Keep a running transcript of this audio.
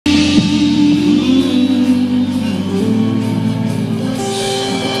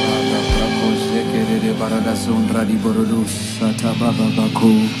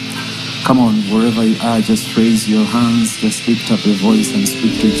Come on, wherever you are, just raise your hands, just lift up your voice and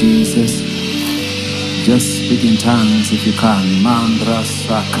speak to Jesus. Just speak in tongues if you can. Mandra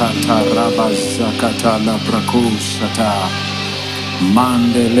sakata raba sakata la brakushata.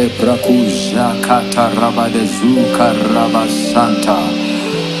 Mandele brakusha kata raba de zuka raba santa.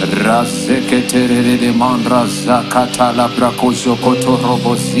 Raseketere de mandra zakata la brakusho koto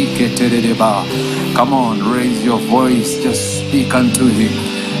robo ziketere de ba. Come on, raise your voice, just speak unto him.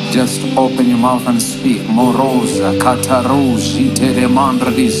 Just open your mouth and speak. Morosa kataruji tere mandra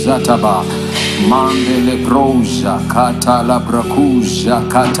di zataba. Mandele broja kata la brakuja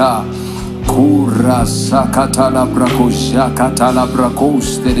kata. Kura sakata la brakuja kata la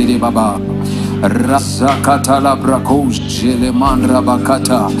brakus tere de baba. Rasa kata la brakus jele mandra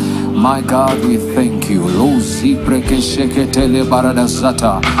bakata. My God, we thank you. Lozi prekesheketele barada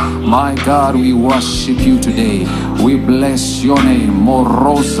zata. My God, we worship you today. We bless your name.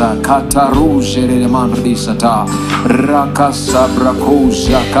 Morosa kataruje de mandrisata. Rakasa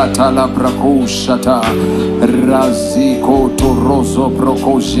brakusha katala brakushata. Raziko torozo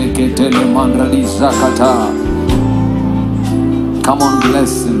brokoshe ketele mandrizakata. Come on,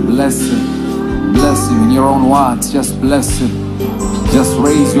 bless him, bless him. Bless him in your own words. Just bless him. Just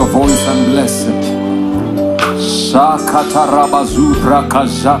raise your voice and bless him. Shakata rabazu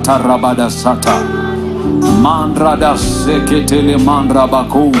brakajata rabada sata. Mandra da seketele mandra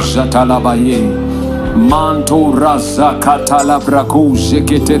baku jatalabaye. Manto raza katala braku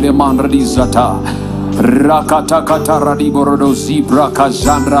seketele mandra dizata. Rakata katara di borodo zibra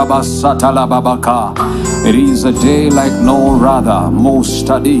kajandra basata la babaka. It is a day like no other,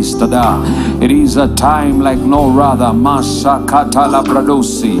 mostadistada. It is a time like no other, masa katala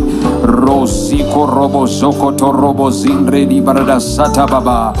bradosi. Rosi korobo zoko torobo zindre di barada sata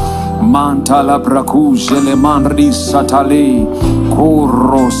baba. Mantala braku le mandri satale.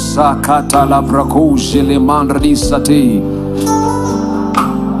 Koro sakatala braku le mandri sate.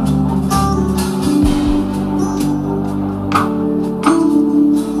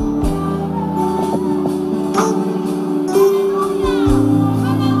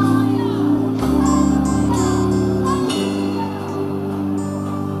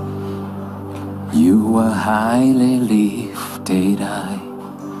 You are highly lifted high,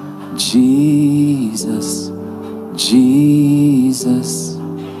 Jesus, Jesus.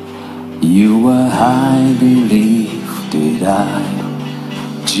 You are highly lifted high,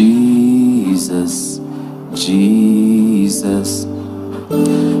 Jesus, Jesus.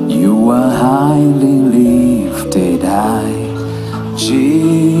 You are highly lifted high,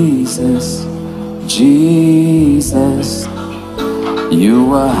 Jesus, Jesus.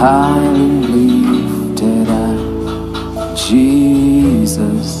 You are highly lifted up,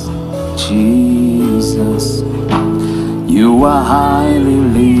 Jesus, Jesus. You are highly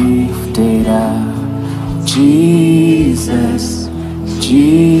lifted up, Jesus,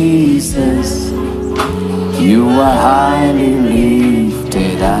 Jesus. You are highly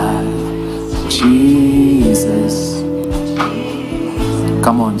lifted up, Jesus.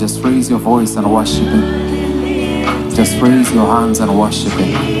 Come on, just raise your voice and worship him. Just raise your hands and worship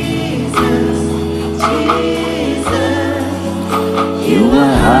him. You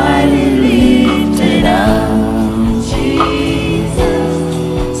are highly lifted up.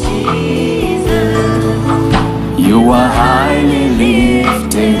 You are highly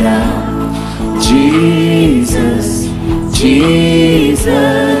lifted up. Jesus, Jesus.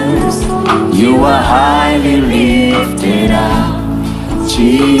 You are highly lifted up.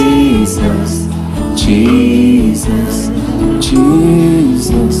 Jesus, Jesus,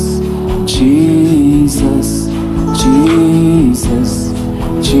 Jesus, Jesus, Jesus,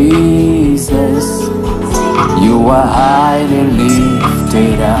 Jesus. You are highly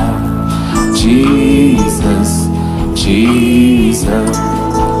lifted up, Jesus, Jesus.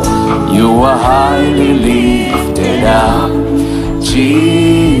 You are highly lifted up,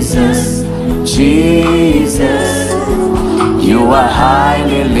 Jesus, Jesus. You are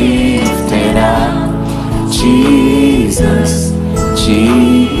highly lifted up, Jesus,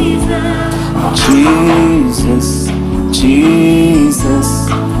 Jesus, Jesus,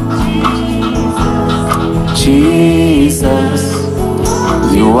 Jesus.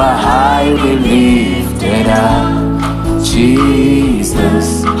 You are highly lifted up,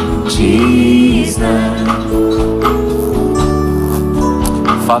 Jesus, Jesus.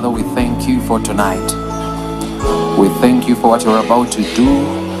 Father, we thank you for tonight. We thank you for what you're about to do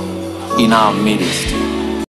in our midst.